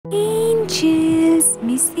Angels,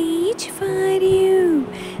 message for you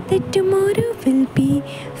that tomorrow will be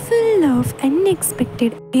full of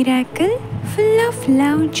unexpected miracle, full of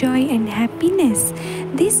love, joy and happiness.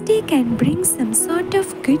 This day can bring some sort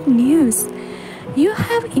of good news. You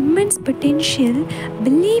have immense potential.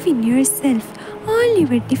 Believe in yourself. All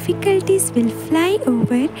your difficulties will fly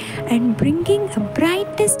over and bringing a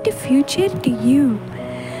brightest future to you.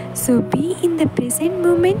 So be in the present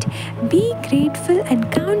moment, be grateful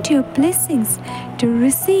and count your blessings to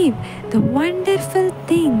receive the wonderful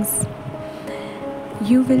things.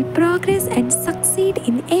 You will progress and succeed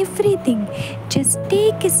in everything. Just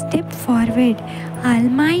take a step forward.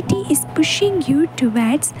 Almighty is pushing you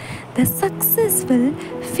towards the successful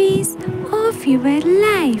phase of your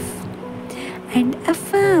life. And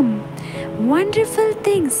affirm, wonderful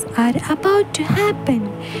things are about to happen.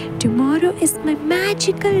 Tomorrow is my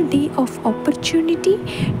magical day of opportunity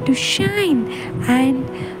to shine and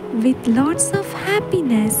with lots of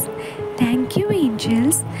happiness. Thank you,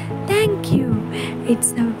 angels. Thank you.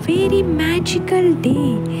 It's a very magical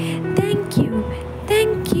day.